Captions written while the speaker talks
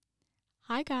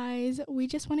Hi guys, we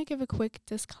just want to give a quick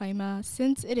disclaimer.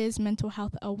 Since it is Mental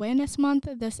Health Awareness Month,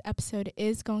 this episode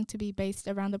is going to be based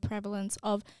around the prevalence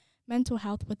of mental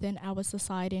health within our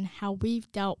society and how we've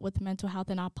dealt with mental health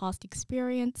in our past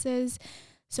experiences.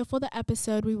 So for the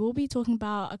episode, we will be talking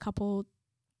about a couple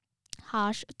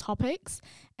harsh topics,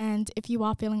 and if you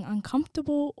are feeling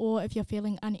uncomfortable or if you're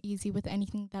feeling uneasy with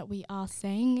anything that we are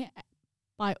saying,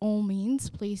 by all means,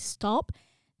 please stop.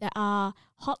 There are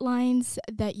hotlines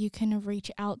that you can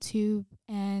reach out to,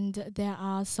 and there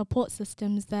are support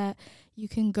systems that you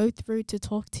can go through to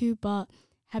talk to. But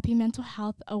happy Mental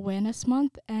Health Awareness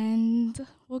Month, and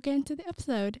we'll get into the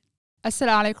episode.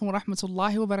 Assalamu alaikum wa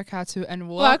rahmatullahi wa barakatuh, and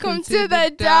Welcome to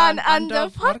the Down Under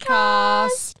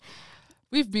podcast.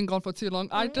 We've been gone for too long.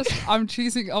 I'm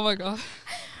cheesing. Oh my God.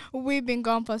 We've been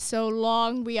gone for so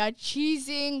long. We are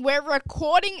cheesing. We're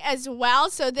recording as well.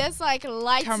 So there's like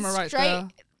lights Camera right straight. there.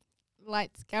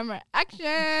 Lights, camera,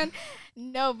 action.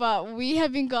 No, but we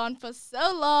have been gone for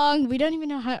so long. We don't even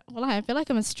know how. Well, I feel like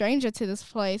I'm a stranger to this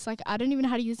place. Like, I don't even know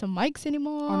how to use the mics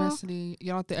anymore. Honestly,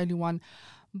 you're not the only one.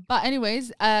 But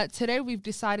anyways, today we've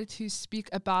decided to speak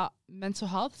about mental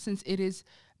health since it is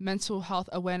Mental Health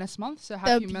Awareness Month. So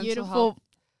happy mental health.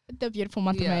 The beautiful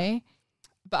month of May.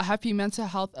 But happy Mental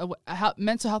Health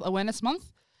Awareness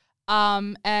Month.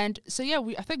 And so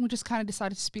I think we just kind of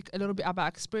decided to speak a little bit about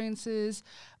experiences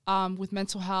with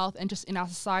mental health and just in our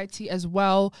society as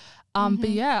well. But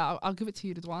yeah, I'll give it to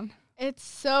you, Ridwan. It's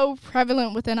so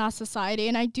prevalent within our society,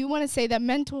 and I do want to say that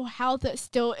mental health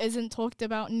still isn't talked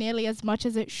about nearly as much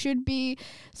as it should be.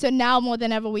 So now more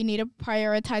than ever, we need to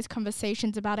prioritize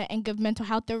conversations about it and give mental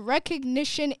health the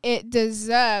recognition it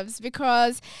deserves,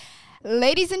 because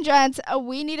ladies and gents,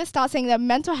 we need to start saying that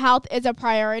mental health is a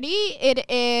priority. It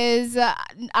is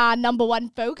our number one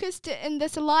focus in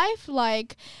this life.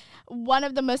 Like, one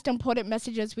of the most important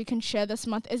messages we can share this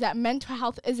month is that mental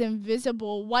health is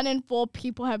invisible. 1 in 4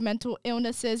 people have mental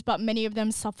illnesses, but many of them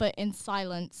suffer in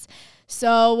silence.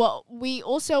 So we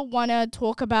also want to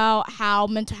talk about how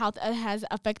mental health has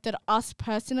affected us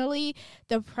personally,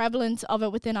 the prevalence of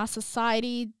it within our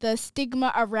society, the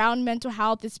stigma around mental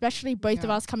health, especially both of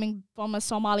us coming from a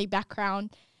Somali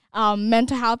background.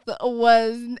 Mental health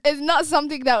is not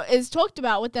something that is talked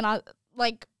about within our,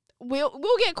 like,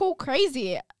 we'll get called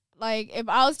crazy. Like, if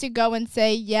I was to go and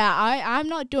say, I'm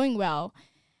not doing well,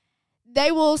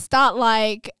 they will start,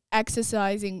 like,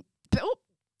 exercising. What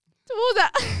was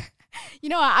that? You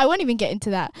know, I won't even get into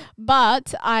that.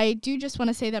 But I do just want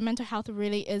to say that mental health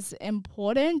really is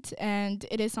important, and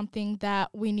it is something that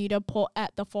we need to put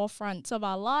at the forefront of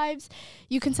our lives.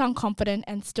 You can sound confident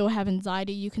and still have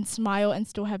anxiety. You can smile and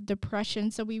still have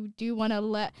depression. So we do want to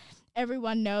let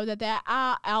everyone know that there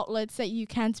are outlets that you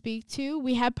can speak to.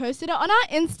 We have posted it on our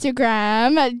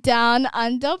Instagram, Down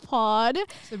Under Pod.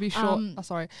 So be sure.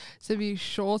 So be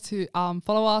sure to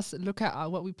follow us, look at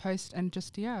what we post, and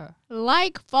just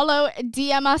like, follow,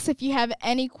 DM us if you have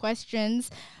any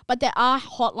questions. But there are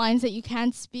hotlines that you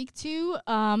can speak to.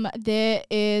 There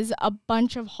is a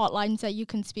bunch of hotlines that you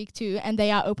can speak to, and they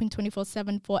are open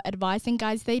 24/7 for advice. And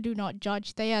guys, they do not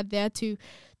judge. They are there to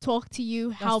talk to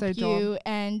you, help you, job.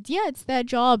 And it's their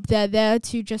job. They're there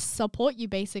to just support you,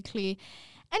 basically.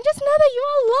 And just know that you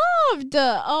are loved.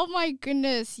 Oh my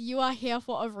goodness, you are here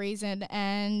for a reason.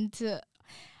 And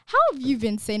how have you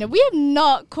been, Sana? We have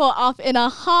not caught up in a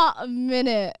hot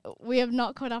minute.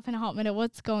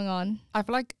 What's going on? I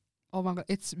feel like, oh my God,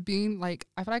 it's been like,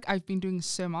 I feel like I've been doing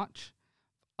so much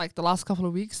like the last couple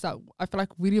of weeks that I feel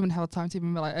like we didn't even have time to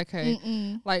even be like,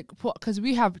 okay, like, because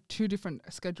we have 2 different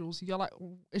schedules. You're like,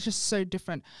 it's just so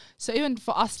different. So even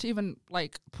for us to even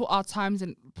like put our times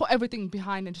and put everything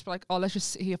behind and just be like, oh, let's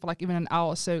just sit here for like even an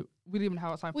hour. So we didn't even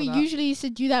have time for that. We usually used to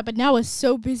do that, but now we're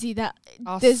so busy that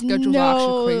our schedules are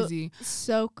actually crazy.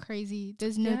 So crazy.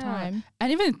 There's no time.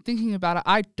 And even thinking about it,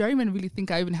 I don't even really think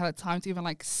I even had time to even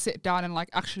like sit down and like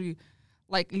actually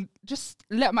like just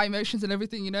let my emotions and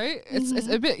everything, you know. It's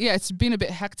a bit, it's been a bit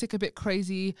hectic, a bit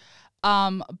crazy.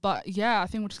 But I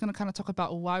think we're just gonna kind of talk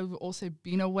about why we've also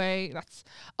been away. That's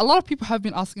a lot of people have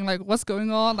been asking, like, what's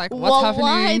going on, like what's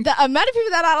happening. The amount of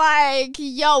people that are like,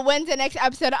 yo, when's the next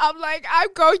episode? I'm like, I'm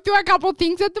going through a couple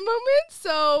things at the moment,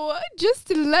 so just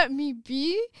let me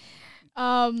be.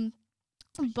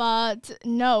 But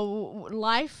no,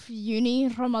 life, uni,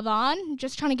 Ramadan,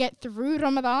 just trying to get through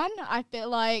Ramadan, I feel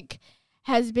like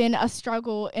has been a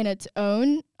struggle in its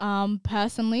own,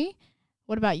 personally.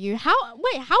 What about you? How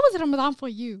was Ramadan for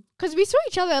you? Because we saw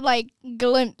each other like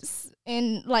glimpse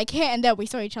in like here and there we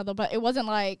saw each other, but it wasn't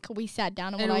like we sat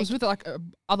down and it like, was with like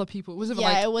other people. It wasn't yeah,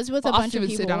 like it was with a for us bunch to of even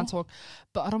people. sit down and talk.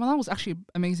 But Ramadan was actually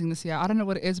amazing this year. I don't know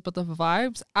what it is, but the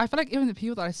vibes. I feel like even the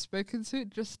people that I've spoken to,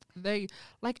 just they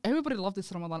like everybody loved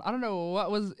this Ramadan. I don't know what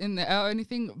was in the air or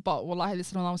anything, but wallahi,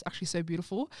 this Ramadan was actually so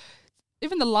beautiful.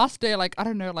 Even the last day, like, I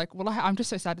don't know, like, wallahi, I'm just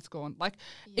so sad it's gone. Like,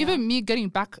 even me getting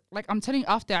back, like, I'm telling you,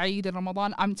 after Eid and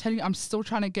Ramadan, I'm telling you, I'm still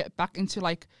trying to get back into,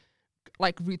 like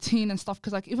routine and stuff.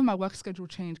 Because, like, even my work schedule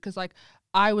changed. Because, like,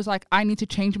 I was like, I need to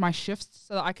change my shifts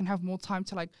so that I can have more time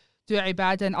to, like, do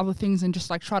ibadah and other things and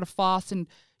just, like, try to fast and,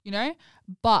 you know.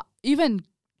 But even,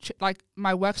 like,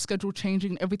 my work schedule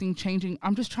changing, everything changing,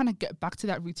 I'm just trying to get back to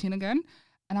that routine again.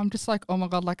 And I'm just like, oh, my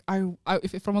God, like,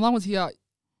 if Ramadan was here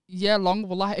year long,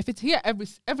 wallahi, if it's here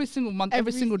every single month,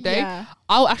 every single day,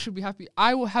 I'll actually be happy.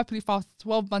 I will happily fast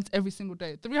 12 months every single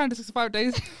day, 365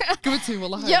 days. Give it to me,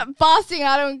 wallahi. Yeah, fasting,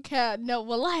 I don't care. No,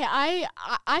 wallahi,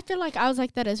 I feel like I was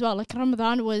like that as well. Like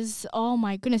Ramadan was, oh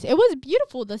my goodness, it was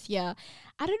beautiful this year.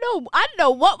 I don't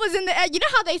know what was in the air. You know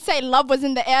how they say love was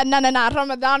in the air? No,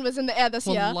 Ramadan was in the air this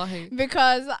wallahi. year.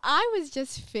 Because I was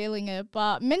just feeling it.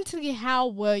 But mentally, how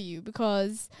were you?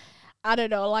 Because, I don't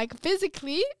know, like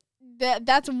physically,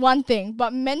 that's one thing,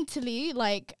 but mentally,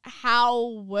 like,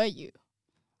 how were you?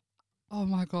 Oh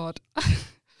my God.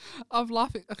 I'm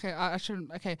laughing. Okay, I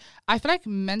shouldn't. Okay, I feel like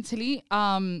mentally,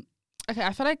 okay,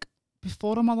 I feel like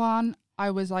before Ramadan, I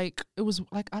was like, it was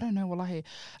like, I don't know, wallahi.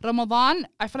 Ramadan,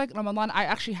 I feel like Ramadan, I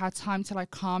actually had time to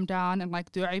like calm down and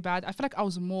like do ibadah. I feel like I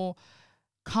was more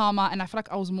calmer and I feel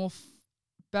like I was more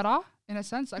better in a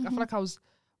sense. Like, I feel like I was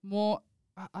more,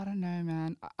 I don't know,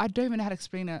 man. I don't even know how to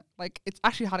explain it. Like, it's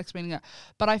actually hard explaining it.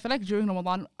 But I feel like during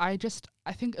Ramadan, I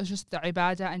think it was just the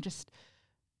ibadah and just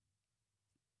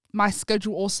my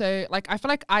schedule also. Like, I feel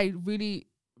like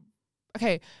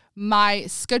my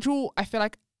schedule, I feel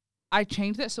like I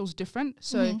changed it, so it was different.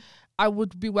 So I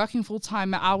would be working full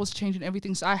time, my hours changing,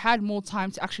 everything. So I had more time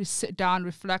to actually sit down,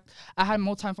 reflect. I had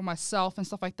more time for myself and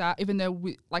stuff like that, even though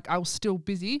I was still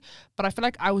busy. But I feel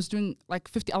like I was doing like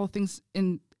 50 other things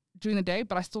during the day,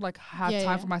 but I still like had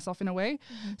time for myself in a way.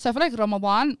 So I feel like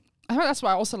Ramadan, I think that's what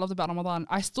I also loved about Ramadan.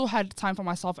 I still had time for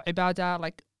myself, ibadah,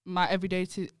 like my everyday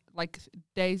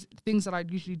days, things that I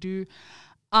usually do.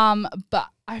 But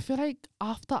I feel like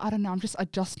after, I don't know, I'm just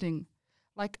adjusting.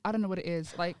 Like, I don't know what it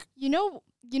is. Like, you know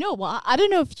what? I don't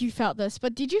know if you felt this,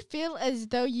 but did you feel as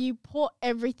though you put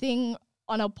everything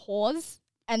on a pause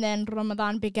and then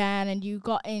Ramadan began and you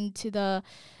got into the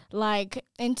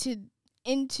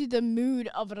into the mood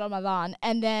of Ramadan,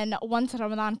 and then once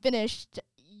Ramadan finished,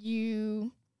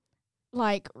 you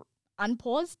like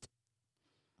unpaused?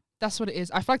 That's what it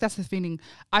is. I feel like that's the feeling.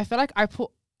 I feel like I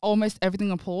put almost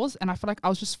everything on pause, and I feel like I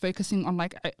was just focusing on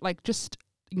just,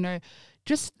 you know,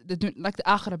 just the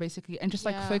akhirah basically, and just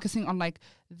like focusing on like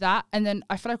that. And then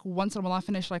I feel like once Ramadan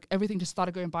finished, like everything just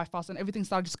started going by fast, and everything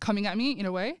started just coming at me in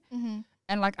a way.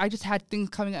 And like I just had things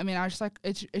coming at me, and I was just like,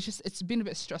 it's been a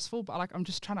bit stressful, but like I'm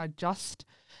just trying to adjust.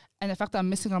 And the fact that I'm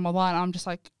missing Ramadan, I'm just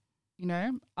like, you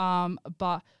know,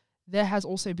 but there has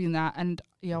also been that, and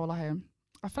yeah, wallahi,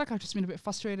 I feel like I've just been a bit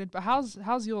frustrated. But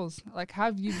how's yours? Like, how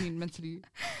have you been mentally?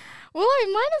 Well,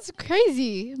 like, mine is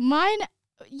crazy. Mine,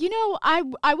 you know,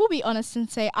 I will be honest and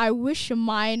say I wish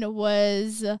mine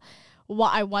was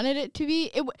what I wanted it to be.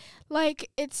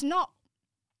 It's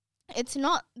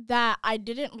not that I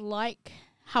didn't like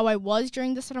how I was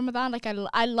during this Ramadan. Like,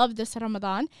 I love this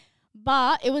Ramadan,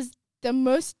 but it was the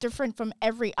most different from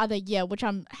every other year, which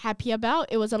I'm happy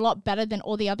about. It was a lot better than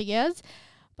all the other years.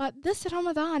 But this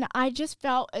Ramadan, I just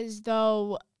felt as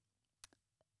though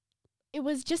it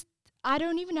was just, I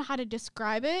don't even know how to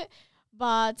describe it,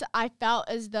 but I felt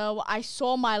as though I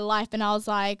saw my life and I was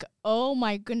like, oh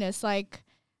my goodness, like,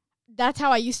 that's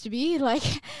how I used to be. Like,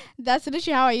 that's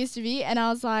literally how I used to be. And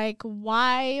I was like,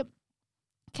 why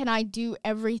can I do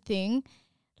everything?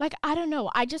 Like, I don't know.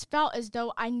 I just felt as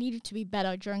though I needed to be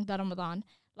better during the Ramadan.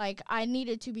 Like, I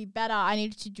needed to be better. I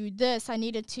needed to do this. I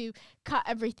needed to cut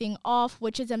everything off,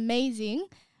 which is amazing,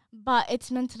 but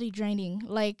it's mentally draining.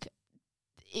 Like,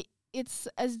 it's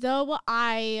as though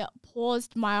I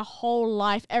paused my whole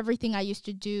life, everything I used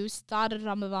to do, started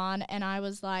Ramadan, and I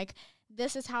was like,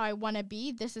 this is how I want to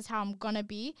be. This is how I'm going to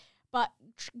be. But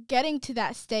getting to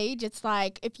that stage, it's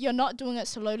like, if you're not doing it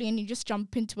slowly and you just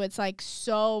jump into it, it's like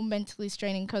so mentally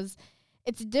straining because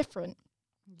it's different.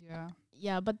 Yeah.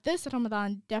 Yeah, but this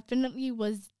Ramadan definitely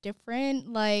was different.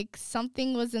 Like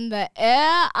something was in the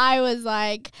air. I was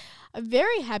like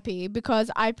very happy because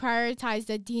I prioritized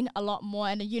the deen a lot more.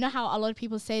 And you know how a lot of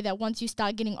people say that once you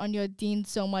start getting on your deen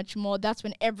so much more, that's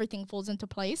when everything falls into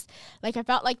place. Like I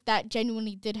felt like that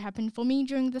genuinely did happen for me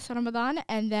during this Ramadan.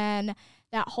 And then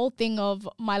that whole thing of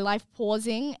my life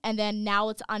pausing and then now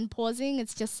it's unpausing.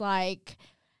 It's just like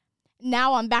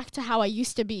now I'm back to how I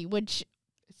used to be, which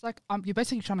it's like you're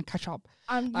basically trying to catch up.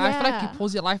 yeah. I feel like you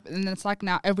pause your life, and then it's like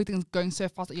now everything's going so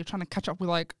fast that you're trying to catch up with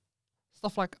like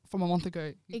stuff like from a month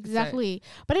ago. Exactly,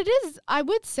 but it is. I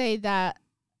would say that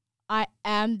I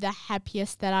am the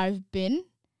happiest that I've been.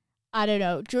 I don't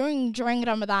know, during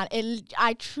Ramadan.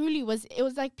 I truly was. It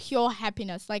was like pure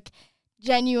happiness, like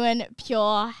genuine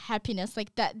pure happiness.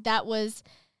 Like that was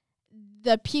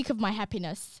the peak of my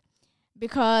happiness.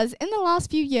 Because in the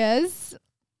last few years,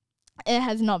 it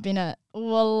has not been a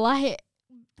wallahi,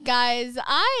 guys.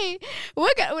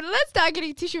 Let's start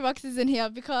getting tissue boxes in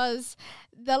here because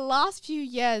the last few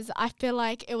years, I feel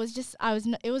like it was just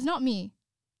it was not me,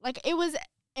 like it was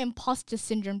imposter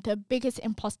syndrome, the biggest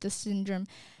imposter syndrome.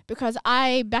 Because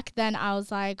back then I was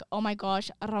like, oh my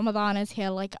gosh, Ramadan is here.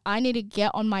 Like I need to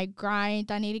get on my grind.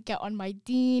 I need to get on my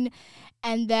deen,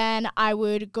 and then I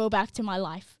would go back to my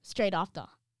life straight after.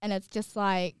 And it's just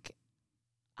like,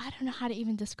 I don't know how to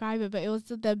even describe it, but it was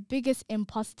the biggest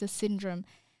imposter syndrome.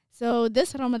 So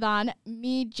this Ramadan,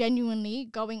 me genuinely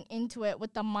going into it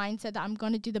with the mindset that I'm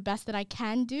going to do the best that I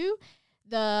can do.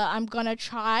 I'm going to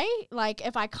try, like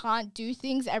if I can't do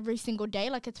things every single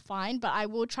day, like it's fine, but I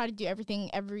will try to do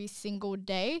everything every single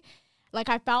day. Like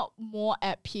I felt more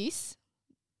at peace.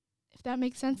 If that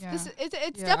makes sense. Yeah.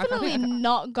 It's definitely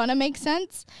not gonna make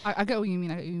sense. I get what you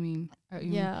mean.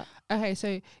 Yeah. Okay,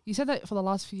 so you said that for the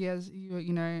last few years you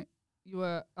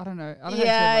were I don't know.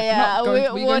 Yeah.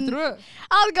 Were you going through it?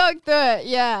 I was going through it.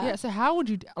 Yeah. Yeah. So how would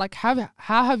you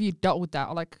how have you dealt with that?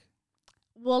 Or like,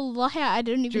 wallahi, I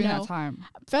don't even during know. that time.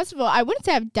 First of all, I wouldn't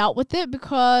say I've dealt with it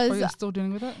because You're still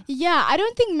dealing with it? Yeah, I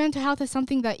don't think mental health is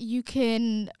something that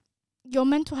your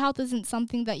mental health isn't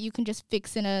something that you can just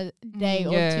fix in a day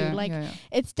or two. Like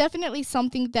it's definitely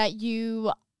something that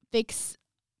you fix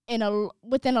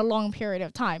within a long period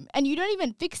of time, and you don't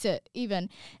even fix it. Even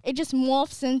it just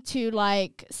morphs into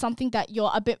like something that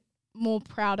you're a bit more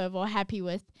proud of or happy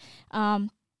with. And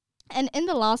in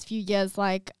the last few years,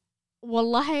 like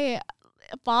wallahi,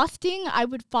 fasting, I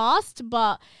would fast,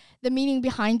 but the meaning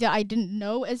behind it I didn't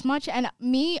know as much. And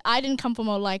I didn't come from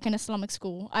an Islamic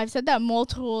school. I've said that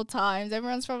multiple times.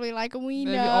 Everyone's probably like, we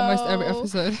Maybe know. Almost every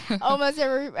episode. Almost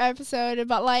every episode.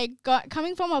 But like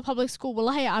coming from a public school,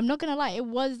 wallahi, I'm not gonna lie, it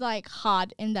was like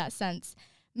hard in that sense.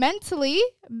 Mentally,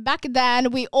 back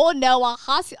then, we all know our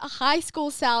high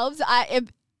school selves.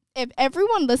 If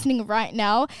everyone listening right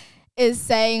now is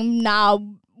saying, nah,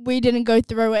 we didn't go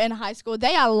through it in high school,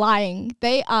 they are lying.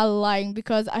 They are lying,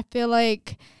 because I feel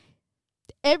like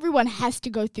everyone has to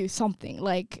go through something,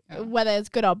 like whether it's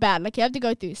good or bad. Like you have to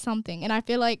go through something. And I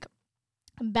feel like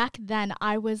back then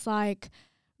I was like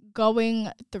going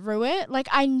through it. Like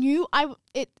I knew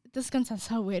this is gonna sound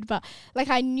so weird, but like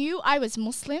I knew I was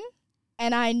Muslim,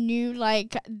 and I knew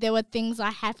like there were things I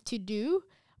have to do,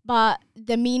 but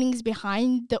the meanings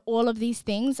behind all of these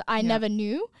things I never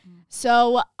knew.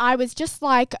 So I was just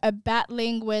like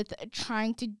battling with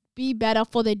trying to be better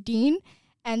for the deen,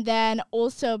 and then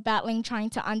also battling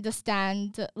trying to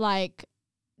understand like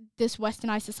this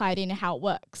westernized society and how it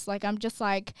works. Like I'm just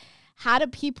like, how do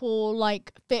people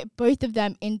like fit both of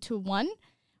them into one?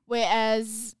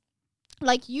 Whereas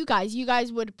like you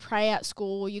guys would pray at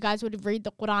school, you guys would read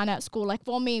the Quran at school. Like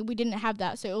for me, we didn't have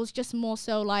that. So it was just more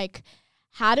so like,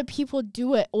 how do people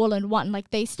do it all in one?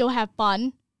 Like they still have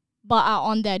fun, but are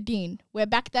on their deen. Where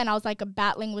back then I was like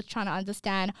battling with trying to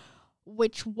understand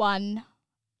which one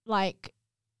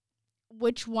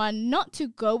not to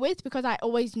go with, because I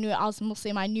always knew I was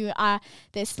Muslim. I knew that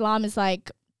Islam is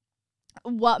like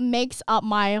what makes up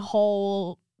my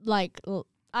whole like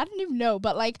I don't even know,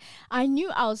 but like I knew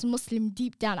I was Muslim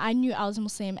deep down. I knew I was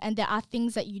Muslim, and there are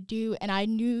things that you do, and I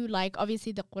knew like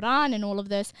obviously the Quran and all of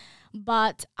this,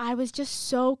 but I was just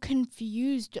so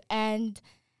confused, and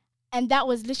that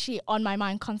was literally on my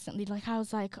mind constantly. Like I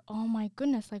was like, oh my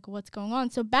goodness, like what's going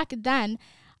on? So back then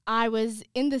I was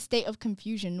in the state of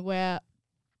confusion where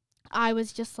I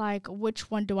was just like,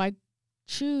 which one do I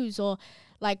choose, or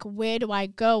like where do I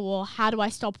go, or how do I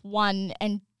stop one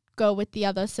and go with the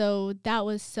other? So that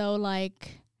was so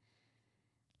like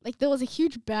there was a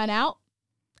huge burnout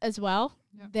as well.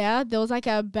 there was like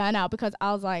a burnout because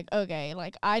I was like, okay,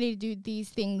 like I need to do these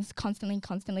things constantly.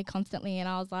 And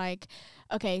I was like,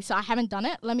 okay, so I haven't done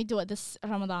it. Let me do it this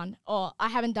Ramadan. Or I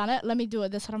haven't done it. Let me do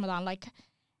it this Ramadan. Like,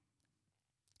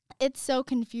 it's so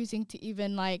confusing to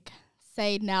even like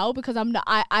say now because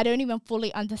I don't even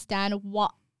fully understand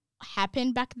what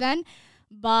happened back then.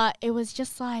 But it was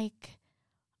just like,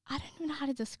 I don't even know how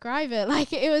to describe it.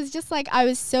 Like, it was just like, I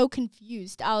was so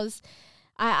confused.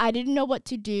 I didn't know what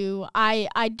to do.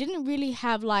 I didn't really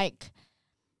have like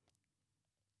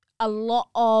a lot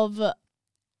of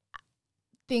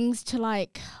things to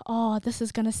like, oh, this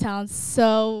is going to sound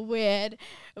so weird.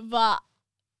 But,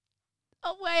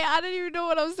 oh wait, I don't even know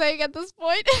what I'm saying at this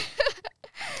point.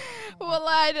 Well,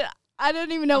 I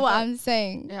don't even know what I'm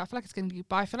saying. Yeah, I feel like it's going to be,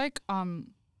 but I feel like,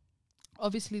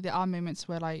 obviously there are moments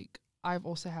where like, I've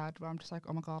also had where I'm just like,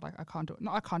 oh my God, like I can't do it.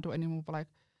 No, I can't do it anymore, but like,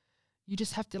 you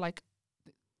just have to like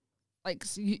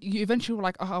so you eventually were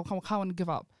like, oh, I can't want to give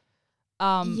up.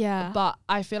 Yeah. But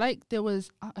I feel like there was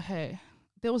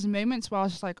moments where I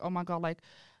was just like, oh my God, like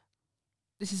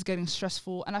this is getting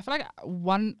stressful. And I feel like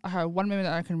one moment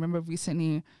that I can remember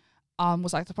recently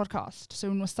was like the podcast. So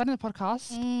when we were starting the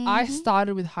podcast, I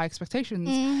started with high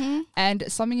expectations. And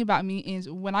something about me is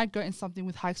when I go in something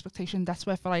with high expectation, that's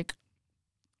where I feel like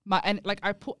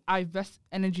I invest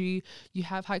energy, you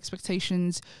have high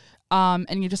expectations,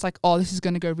 and you're just like, oh, this is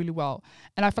going to go really well.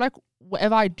 And I feel like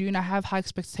whatever I do and I have high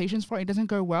expectations for it doesn't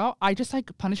go well, I just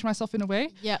like punish myself in a way,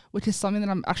 which is something that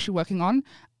I'm actually working on.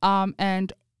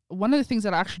 And one of the things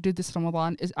that I actually did this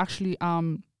Ramadan is actually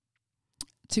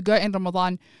to go in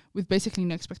Ramadan with basically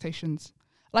no expectations.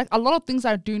 Like a lot of things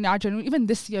I do now, generally, even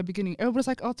this year beginning, everybody's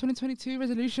like, oh, 2022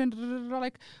 resolution,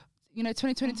 like, you know,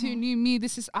 2022 new me,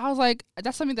 I was like,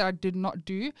 that's something that I did not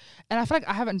do. And I feel like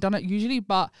I haven't done it usually,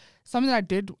 but something that I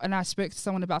did, and I spoke to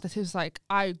someone about this, is like,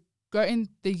 I go in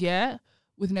the year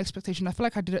with an expectation. I feel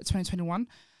like I did it 2021.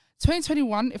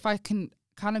 2021, if I can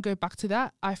kind of go back to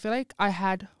that, I feel like I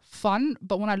had fun,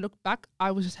 but when I look back,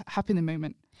 I was just happy in the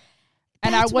moment.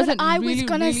 And That's I wasn't what I really, was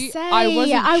gonna really, say. I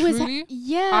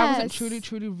wasn't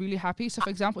truly, really happy. So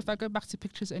for example, if I go back to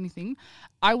pictures or anything,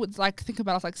 I would like think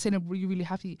about it, like saying I'm really, really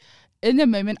happy. In the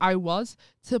moment I was,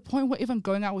 to the point where even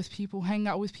going out with people, hanging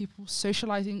out with people,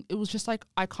 socializing, it was just like,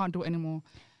 I can't do it anymore.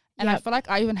 And I feel like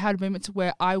I even had moments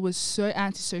where I was so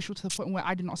antisocial to the point where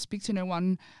I did not speak to no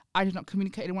one. I did not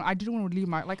communicate to anyone. I didn't want to leave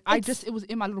it was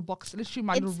in my little box, literally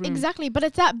my little room. Exactly, but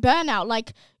it's that burnout.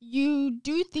 Like, you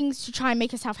do things to try and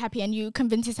make yourself happy and you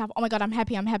convince yourself, oh my God, I'm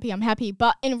happy.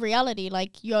 But in reality,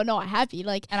 like, you're not happy.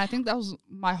 Like, and I think that was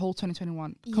my whole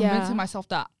 2021. Convincing myself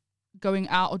that going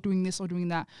out or doing this or doing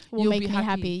that will make me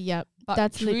happy. Yep. But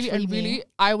that's truly literally and really,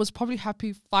 I was probably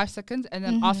happy 5 seconds, and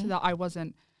then after that I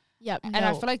wasn't. Yep. And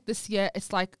I feel like this year,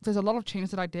 it's like there's a lot of changes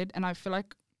that I did, and I feel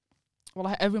like, well,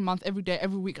 like every month, every day,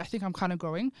 every week, I think I'm kind of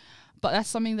growing. But that's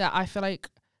something that I feel like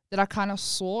that I kind of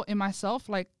saw in myself.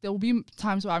 Like there will be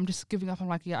times where I'm just giving up. I'm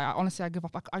like, yeah, honestly, I give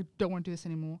up. I don't want to do this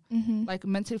anymore. Like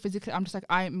mentally, physically, I'm just like,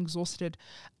 I am exhausted.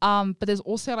 But there's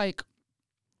also like,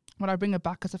 when I bring it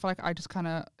back, because I feel like I just kind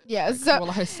of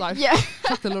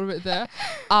talked a little bit there.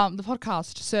 The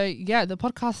podcast. So yeah, the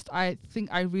podcast, I think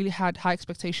I really had high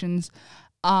expectations.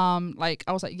 Like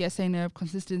I was like, yes, saying no,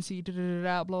 consistency,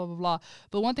 blah blah blah.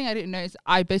 But one thing I didn't know is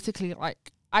I basically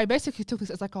took this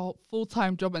as like a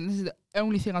full-time job, and this is the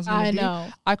only thing I was gonna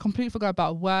do. I completely forgot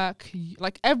about work,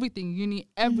 like everything, uni,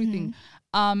 everything,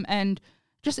 and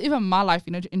just even my life,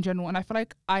 you know, in general. And I feel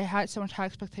like I had so much high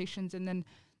expectations, and then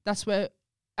that's where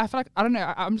I feel like, I don't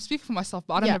know, I'm speaking for myself,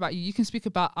 but I don't know about you. You can speak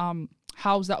about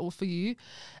how was that all for you,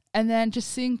 and then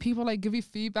just seeing people like give you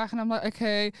feedback, and I'm like,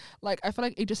 okay, like I feel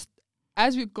like it just,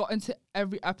 as we got into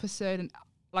every episode and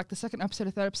like the second episode,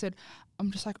 the third episode, I'm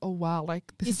just like, oh wow, like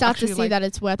this you start to see that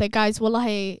it's worth it, guys.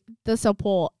 Wallahi, the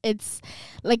support, it's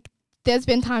like, there's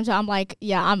been times where I'm like,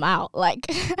 yeah, I'm out. Like,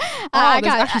 there's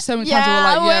actually so many times where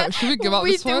we're like, yeah, should we give up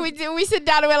this one? We sit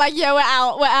down and we're like, yeah, we're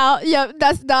out. Yeah,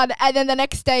 that's done. And then the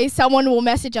next day, someone will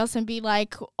message us and be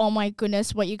like, oh my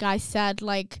goodness, what you guys said,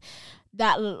 like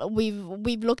that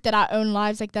we've looked at our own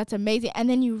lives, like that's amazing. And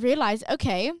then you realize,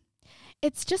 okay,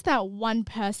 it's just that one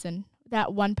person. But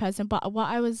before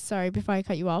I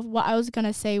cut you off, what I was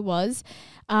gonna say was,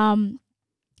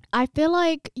 I feel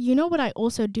like, you know what I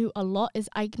also do a lot is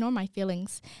I ignore my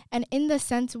feelings. And in the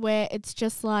sense where it's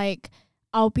just like,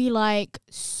 I'll be like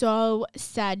so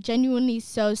sad, genuinely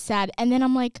so sad. And then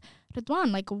I'm like,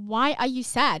 Ridwan, like, why are you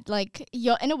sad? Like,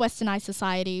 you're in a westernized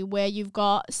society where you've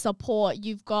got support,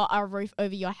 you've got a roof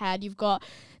over your head, you've got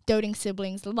doting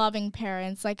siblings, loving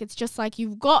parents. Like, it's just like,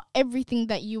 you've got everything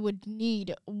that you would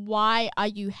need. Why are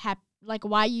you happy? Like,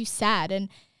 why are you sad? And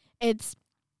it's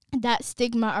that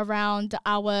stigma around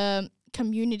our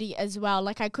community as well.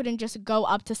 Like I couldn't just go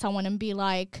up to someone and be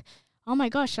like, oh my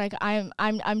gosh, like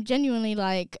I'm genuinely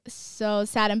like so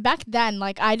sad. And back then,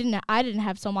 like I didn't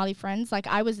have Somali friends. Like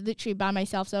I was literally by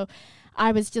myself. So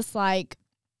I was just like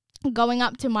going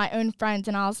up to my own friends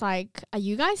and I was like, are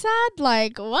you guys sad?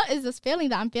 Like, what is this feeling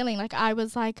that I'm feeling? Like I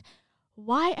was like,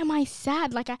 why am I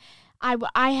sad? Like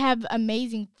I have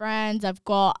amazing friends. I've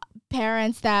got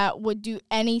parents that would do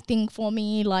anything for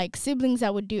me, like siblings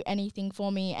that would do anything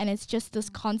for me. And it's just this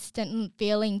constant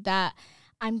feeling that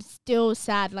I'm still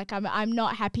sad. Like I'm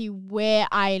not happy where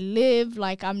I live.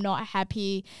 Like I'm not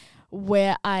happy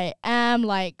where I am.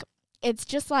 Like it's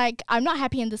just like I'm not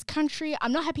happy in this country.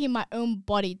 I'm not happy in my own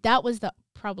body. That was the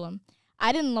problem.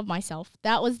 I didn't love myself.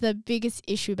 That was the biggest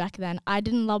issue back then. I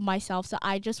didn't love myself. So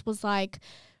I just was like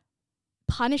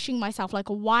punishing myself. Like,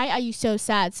 why are you so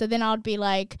sad? So then I would be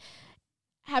like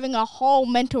having a whole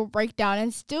mental breakdown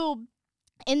and still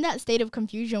in that state of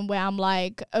confusion where I'm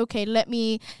like, okay, let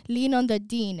me lean on the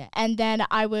deen. And then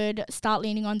I would start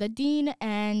leaning on the deen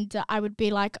and I would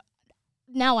be like,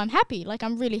 now I'm happy. Like,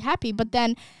 I'm really happy. But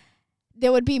then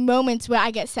there would be moments where I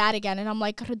get sad again and I'm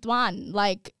like, Ridwan,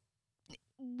 like,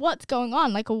 what's going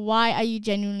on? Like, why are you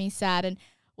genuinely sad? And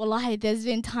wallahi, there's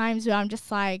been times where I'm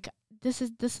just like,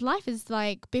 this life is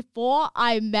like, before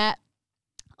I met,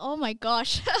 oh my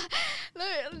gosh,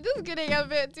 this is getting a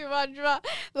bit too much, but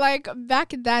like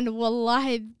back then,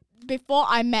 wallahi, before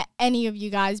I met any of you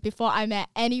guys, before I met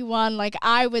anyone, like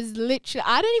I was literally,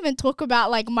 I don't even talk about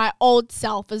like my old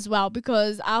self as well,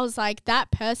 because I was like,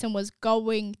 that person was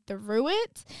going through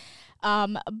it.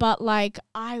 But like,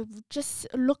 I just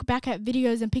look back at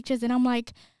videos and pictures and I'm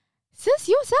like, sis,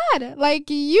 you're sad. Like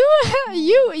you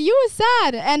were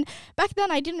sad. And back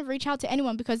then I didn't reach out to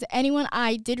anyone, because anyone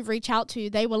I did reach out to,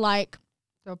 they were like,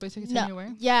 they'll basically turn you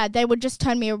away? Yeah, they would just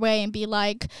turn me away and be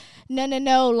like,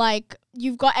 no, like,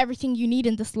 you've got everything you need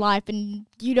in this life and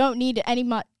you don't need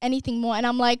anything more. And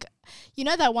I'm like, you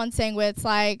know that one saying where it's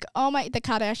like, the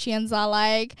Kardashians are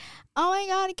like, oh my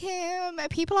God, Kim,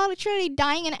 people are literally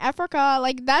dying in Africa.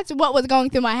 Like, that's what was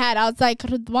going through my head. I was like,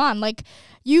 Ridwan, like,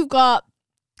 you've got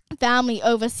family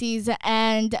overseas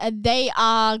and they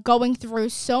are going through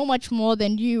so much more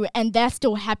than you and they're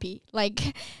still happy.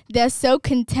 Like they're so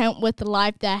content with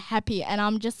life, they're happy. And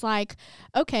I'm just like,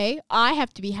 okay, I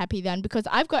have to be happy then, because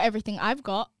I've got everything I've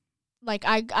got. Like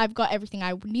I've got everything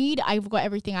I need, I've got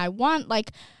everything I want.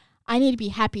 Like I need to be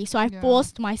happy. So I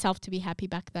forced myself to be happy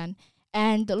back then.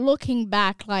 And looking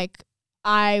back, like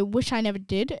I wish I never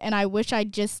did, and I wish I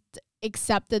just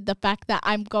accepted the fact that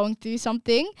I'm going through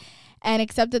something and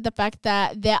accepted the fact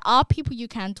that there are people you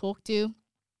can talk to.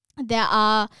 There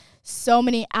are so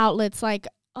many outlets. Like,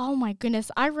 oh my goodness,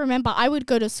 I remember I would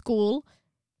go to school,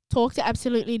 talk to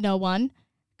absolutely no one,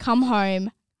 come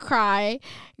home, cry,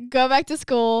 go back to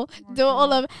school, do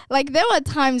all of, like, there were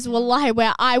times, wallahi,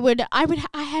 where I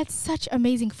had such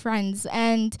amazing friends,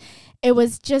 and it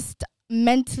was just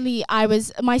mentally,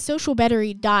 my social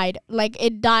battery died. Like,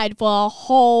 it died for a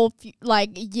whole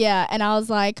year, and I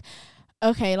was like,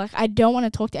 okay, like, I don't want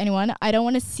to talk to anyone. I don't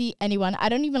want to see anyone. I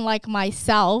don't even like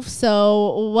myself.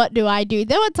 So what do?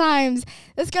 There were times,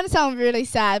 it's going to sound really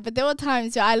sad, but there were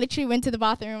times where I literally went to the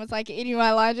bathroom and was like eating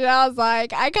my lunch, and I was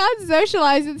like, I can't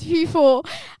socialize with people.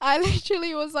 I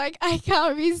literally was like, I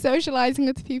can't be socializing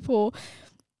with people.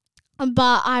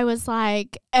 But I was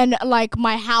like, and like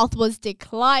my health was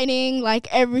declining, like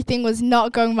everything was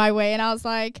not going my way. And I was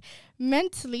like,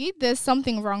 mentally, there's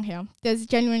something wrong here. There's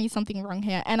genuinely something wrong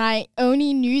here. And I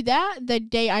only knew that the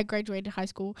day I graduated high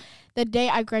school. The day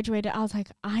I graduated, I was like,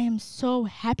 I am so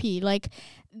happy. Like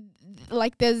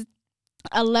there's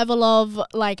a level of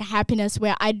like happiness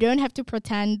where I don't have to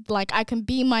pretend, like I can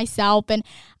be myself. And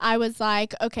I was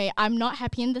like, okay, I'm not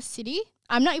happy in the city.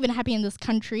 I'm not even happy in this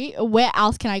country. Where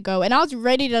else can I go? And I was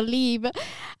ready to leave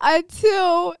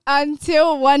until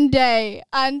one day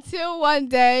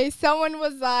someone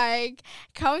was like,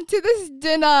 come to this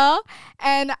dinner.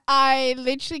 And I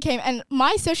literally came, and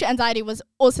my social anxiety was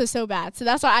also so bad. So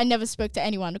that's why I never spoke to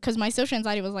anyone, because my social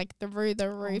anxiety was like through the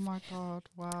roof. Oh my God,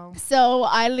 wow. So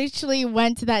I literally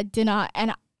went to that dinner,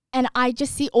 and I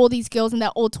just see all these girls and they're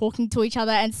all talking to each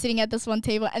other and sitting at this one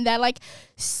table, and they're like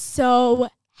so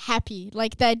happy.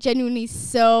 Like they're genuinely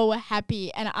so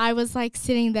happy. And I was like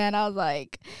sitting there and I was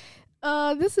like,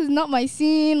 this is not my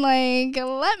scene. Like,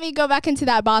 let me go back into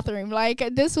that bathroom. Like,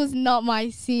 this was not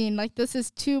my scene. Like, this is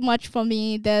too much for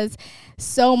me. There's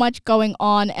so much going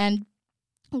on. And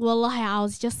wallahi, I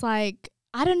was just like,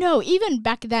 I don't know, even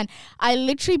back then, I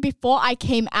literally, before I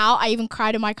came out, I even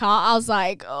cried in my car. I was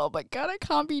like, oh my God, I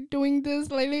can't be doing this.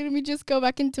 Like, let me just go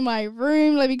back into my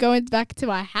room. Let me go back to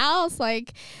my house.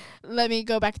 Like, let me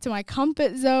go back to my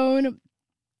comfort zone.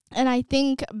 And I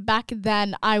think back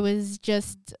then I was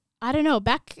just, I don't know,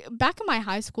 back in my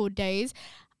high school days,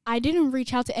 I didn't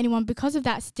reach out to anyone because of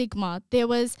that stigma. There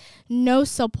was no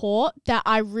support that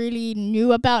I really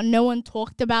knew about. No one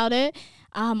talked about it.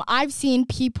 I've seen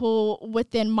people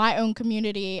within my own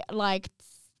community like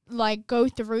go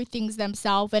through things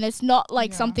themselves, and it's not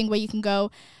like something where you can go,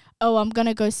 oh, I'm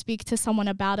gonna go speak to someone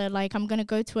about it. Like, I'm gonna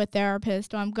go to a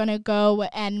therapist, or I'm gonna go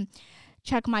and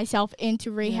check myself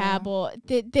into rehab, or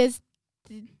there's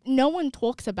no one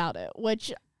talks about it,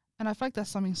 which. And I feel like that's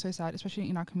something so sad, especially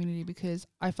in our community, because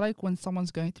I feel like when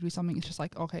someone's going through something, it's just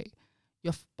like, okay,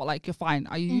 you're fine.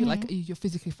 Are you like, you're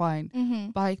physically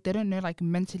fine? But like, they don't know like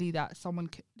mentally that someone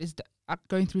is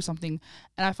going through something.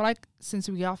 And I feel like since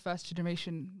we are first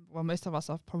generation, well, most of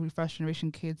us are probably first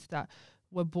generation kids that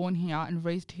were born here and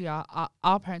raised here.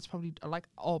 Our parents probably, like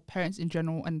our parents in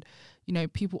general, and you know,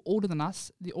 people older than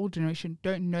us, the old generation,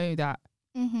 don't know that.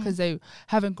 Because they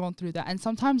haven't gone through that. And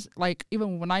sometimes, like,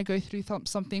 even when I go through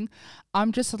something,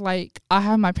 I'm just like, I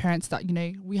have my parents that, you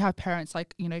know, we have parents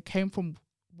like, you know, came from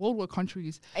world war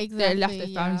countries. Exactly, they left their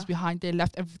families behind, they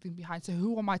left everything behind. So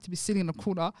who am I to be sitting in a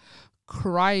corner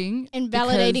crying,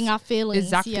 invalidating our feelings?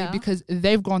 Exactly, because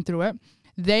they've gone through it.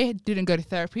 They didn't go to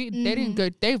therapy.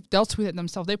 They've dealt with it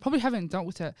themselves. They probably haven't dealt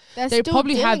with it. They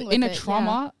probably have inner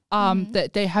trauma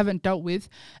that they haven't dealt with,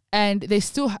 and they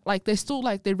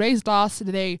raised us.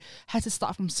 They had to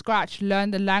start from scratch,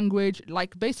 learn the language,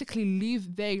 like basically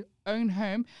leave their own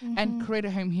home and create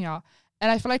a home here.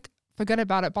 And I feel like, forget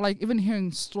about it, but like even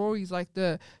hearing stories like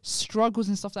the struggles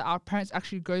and stuff that our parents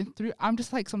actually go through, I'm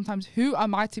just like, sometimes who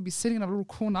am I to be sitting in a little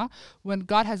corner when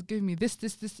God has given me this,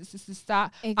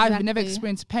 that. Exactly. I've never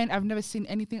experienced pain. I've never seen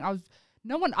anything.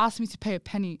 No one asked me to pay a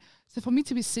penny. So for me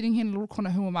to be sitting here in a little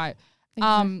corner, who am I?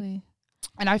 Exactly.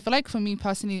 And I feel like for me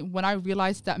personally, when I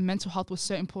realized that mental health was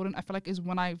so important, I feel like is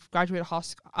when I graduated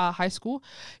high school.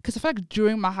 Because I feel like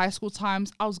during my high school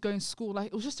times, I was going to school, like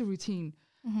it was just a routine.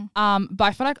 But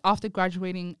I feel like after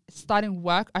graduating, starting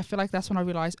work, I feel like that's when I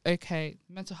realized, okay,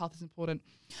 mental health is important.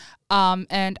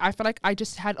 And I feel like I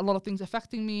just had a lot of things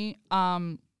affecting me.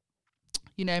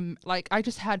 You know, like I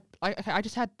just had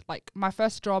like my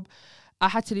first job, I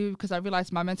had to leave because I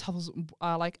realized my mental health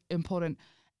was like important.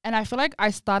 And I feel like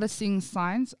I started seeing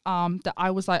signs that I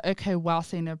was like, okay, wow,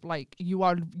 Zainab, like you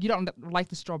don't like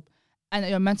this job, and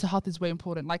your mental health is way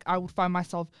important. Like I would find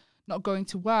myself not going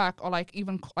to work, or like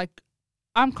even like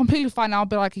I'm completely fine now,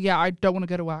 but like, yeah, I don't want to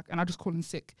go to work, and I just call in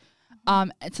sick.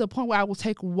 To the point where I will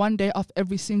take one day off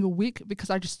every single week because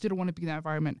I just didn't want to be in that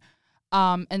environment.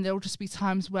 And there will just be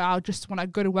times where when I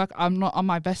go to work, I'm not on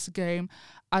my best game.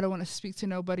 I don't want to speak to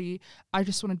nobody. I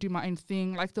just want to do my own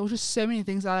thing. Like there was just so many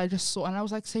things that I just saw, and I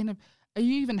was like, saying, are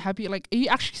you even happy? Like, are you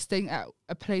actually staying at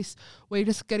a place where you're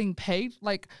just getting paid?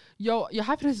 Like your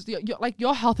happiness,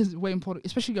 your health is way important,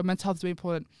 especially your mental health is way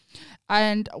important.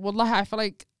 And wallahi, I feel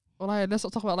like, let's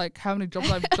not talk about like how many jobs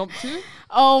I've jumped to.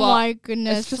 Oh my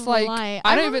goodness. It's just like,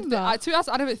 I don't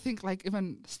even think like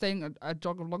even staying a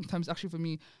job long term is actually for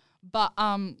me. But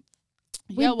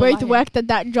we both worked at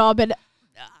that job, and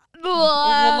when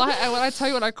I tell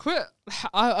you when I quit,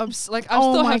 I'm still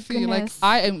happy. Goodness. Like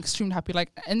I am extremely happy.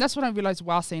 Like, and that's when I realized,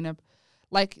 wow, Zainab,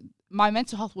 like my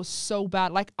mental health was so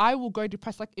bad. Like I will go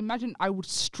depressed. Like imagine I would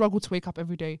struggle to wake up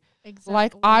every day. Exactly.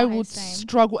 Like I would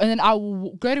struggle, and then I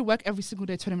will go to work every single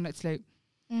day 20 minutes late.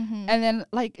 And then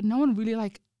like no one really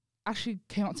like actually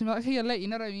came up to me like, hey, you're late. You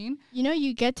know what I mean? You know,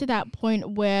 you get to that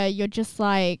point where you're just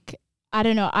like, I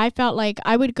don't know, I felt like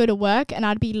I would go to work and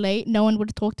I'd be late. No one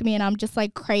would talk to me, and I'm just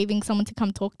like craving someone to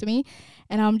come talk to me.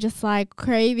 And I'm just like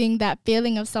craving that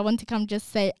feeling of someone to come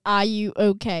just say, are you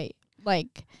okay?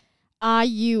 Like, are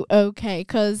you okay?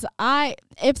 Because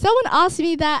if someone asked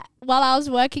me that while I was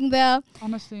working there,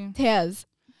 honestly, tears.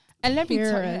 And let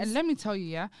me tell you,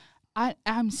 yeah,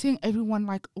 I'm seeing everyone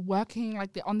like working,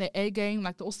 like they're on their A game,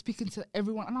 like they're all speaking to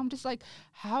everyone. And I'm just like,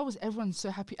 how is everyone so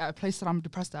happy at a place that I'm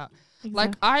depressed at? Exactly.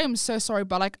 Like, I am so sorry,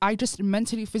 but like, I just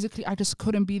mentally, physically, I just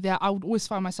couldn't be there. I would always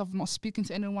find myself not speaking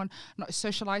to anyone, not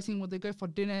socializing when they go for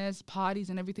dinners,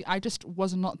 parties and everything. I just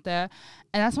was not there.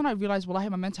 And that's when I realized, well, I had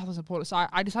my mental health support. So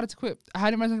I decided to quit. I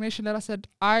had a resignation letter. I said,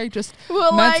 I just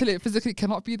mentally, physically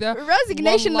cannot be there.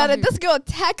 Resignation letter. This girl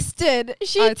texted.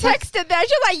 She texted there.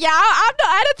 She was like, yeah,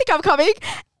 I don't think I'm coming.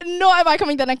 Nor am I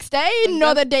coming the next day,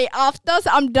 nor the day after. So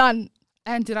I'm done.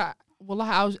 And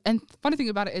and funny thing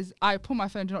about it is I put my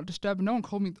phone do not disturb, and no one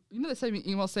called me. You know, they sent me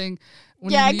email saying,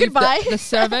 when yeah, you leave goodbye. The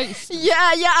survey.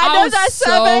 I know that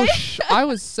survey. I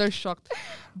was so shocked.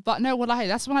 But no, wallahi,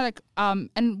 that's when I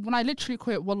and when I literally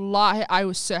quit, wallahi, I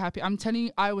was so happy. I'm telling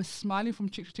you, I was smiling from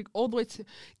cheek to cheek all the way to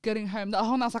getting home. That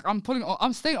whole night, I was like,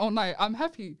 I'm staying all night. I'm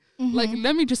happy. Like,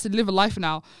 let me just live a life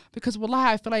now. Because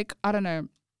wallahi, I feel like, I don't know.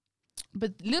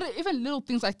 But even little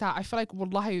things like that, I feel like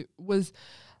wallahi was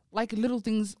like little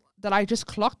things that I just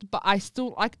clocked, but I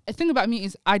still, like, the thing about me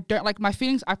is I don't, like, my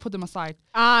feelings, I put them aside.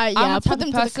 Yeah, put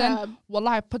them to the curb.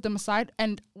 Wallahi, I put them aside.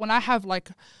 And when I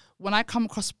come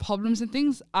across problems and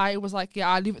things, I was like, yeah,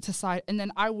 I leave it to side, and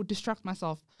then I will distract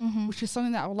myself, which is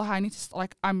something that wallahi I need to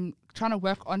like. I'm trying to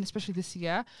work on, especially this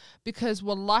year, because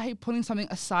wallahi putting something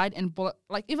aside and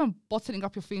like even bottling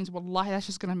up your feelings, wallahi that's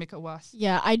just gonna make it worse.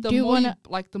 Yeah, I do want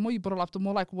to the more you bottle up, the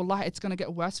more like wallahi it's gonna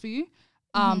get worse for you.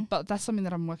 But that's something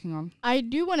that I'm working on. I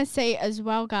do want to say as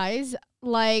well, guys,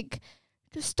 like,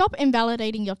 to stop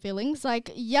invalidating your feelings.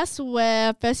 Like, yes,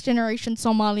 we're first generation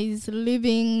Somalis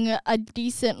living a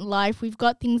decent life. We've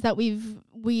got things that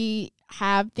we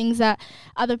have, things that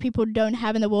other people don't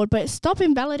have in the world, but stop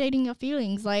invalidating your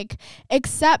feelings. Like,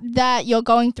 accept that you're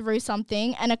going through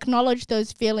something and acknowledge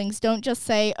those feelings. Don't just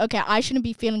say, okay, I shouldn't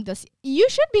be feeling this. You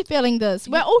should be feeling this.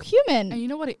 We're all human. And you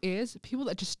know what it is? People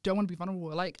that just don't want to be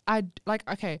vulnerable.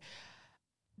 Okay,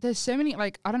 there's so many,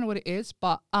 like, I don't know what it is,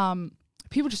 but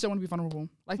people just don't want to be vulnerable.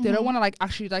 Like, they don't want to, like,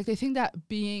 actually, like, they think that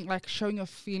being, like, showing your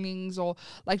feelings or,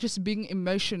 like, just being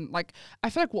emotion, like, I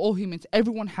feel like we're all humans.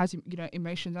 Everyone has, you know,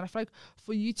 emotions. And I feel like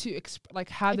for you to,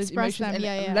 have those emotions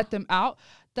and let them out,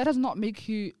 that does not make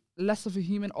you less of a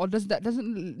human, or that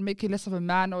doesn't make you less of a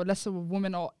man or less of a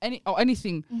woman or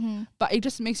anything. But it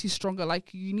just makes you stronger.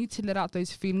 Like, you need to let out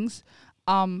those feelings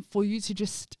for you to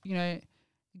just, you know,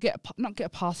 not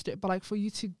get past it, but, like, for you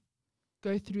to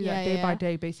go through that day by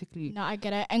day, basically. No, I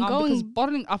get it. And because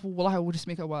bottling up will just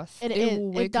make it worse. It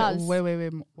will make it way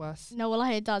worse. No,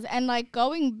 wallahi, it does. And, like,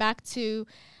 going back to,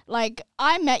 like,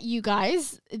 I met you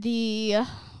guys a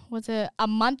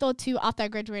month or two after I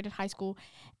graduated high school.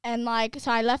 And, like,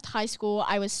 so I left high school.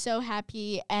 I was so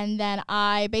happy. And then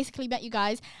I basically met you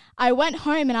guys. I went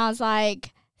home and I was,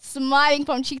 like, smiling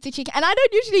from cheek to cheek. And I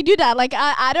don't usually do that. Like,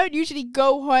 I don't usually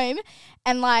go home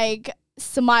and, like,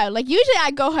 smile. Like, usually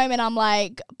I go home and I'm,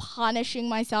 like, punishing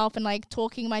myself and, like,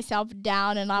 talking myself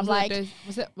down, and I'm like,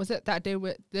 was it that day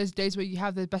where there's days where you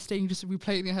have the best day and you just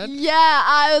replay it in your head? Yeah,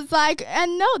 I was like,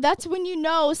 and no, that's when you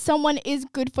know someone is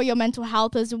good for your mental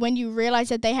health, is when you realize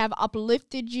that they have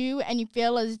uplifted you and you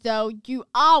feel as though you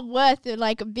are worth it,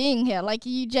 like, being here, like,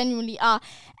 you genuinely are.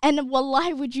 And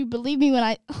wallahi, would you believe me when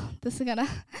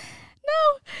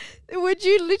would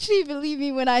you literally believe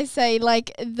me when I say,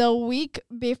 like, the week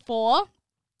before,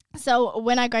 so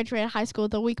when I graduated high school,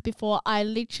 the week before, I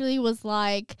literally was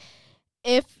like,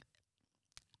 if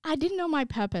I didn't know my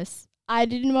purpose. I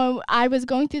was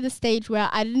going through the stage where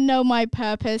I didn't know my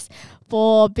purpose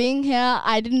for being here.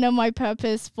 I didn't know my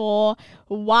purpose for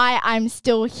why I'm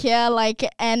still here. Like,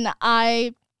 and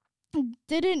I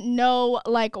didn't know,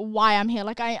 like, why I'm here.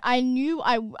 Like, I knew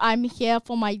I'm here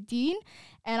for my deen.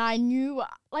 And I knew,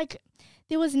 like,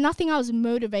 there was nothing I was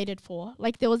motivated for.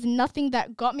 Like, there was nothing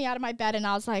that got me out of my bed. And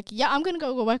I was like, yeah, I'm going to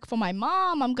go work for my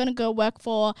mom. I'm going to go work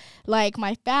for, like,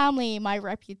 my family, my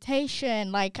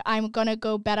reputation. Like, I'm going to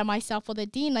go better myself for the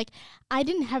deen. Like, I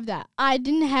didn't have that. I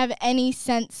didn't have any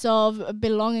sense of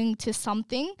belonging to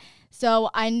something.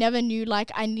 So I never knew, like,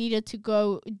 I needed to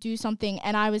go do something.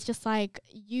 And I was just like,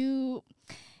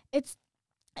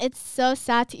 it's so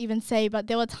sad to even say, but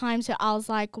there were times where I was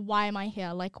like, why am I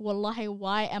here? Like, wallahi,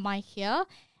 why am I here?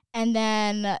 And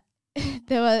then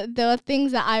there were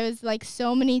things that I was like,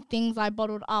 so many things I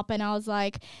bottled up, and I was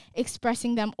like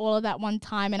expressing them all at that one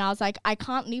time. And I was like, I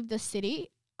can't leave the city.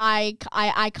 I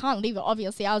can't leave it,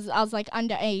 obviously. I was like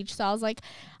underage. So I was like,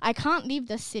 I can't leave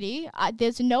the city.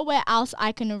 There's nowhere else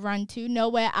I can run to,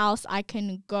 nowhere else I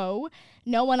can go,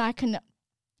 no one I can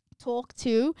talk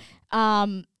to.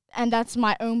 And that's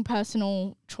my own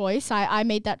personal choice. I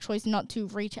made that choice not to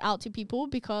reach out to people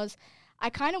because I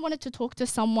kind of wanted to talk to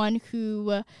someone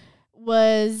who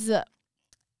was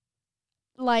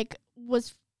Muslim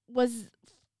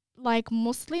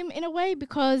in a way,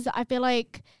 because I feel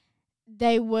like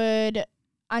they would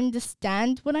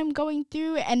understand what I'm going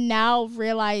through. And now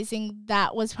realizing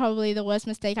that was probably the worst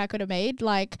mistake I could have made.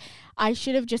 Like, I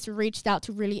should have just reached out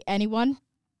to really anyone,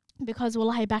 because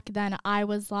wallahi, back then I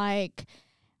was like,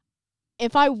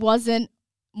 if I wasn't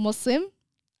Muslim,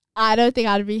 I don't think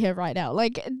I'd be here right now.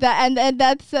 Like that, and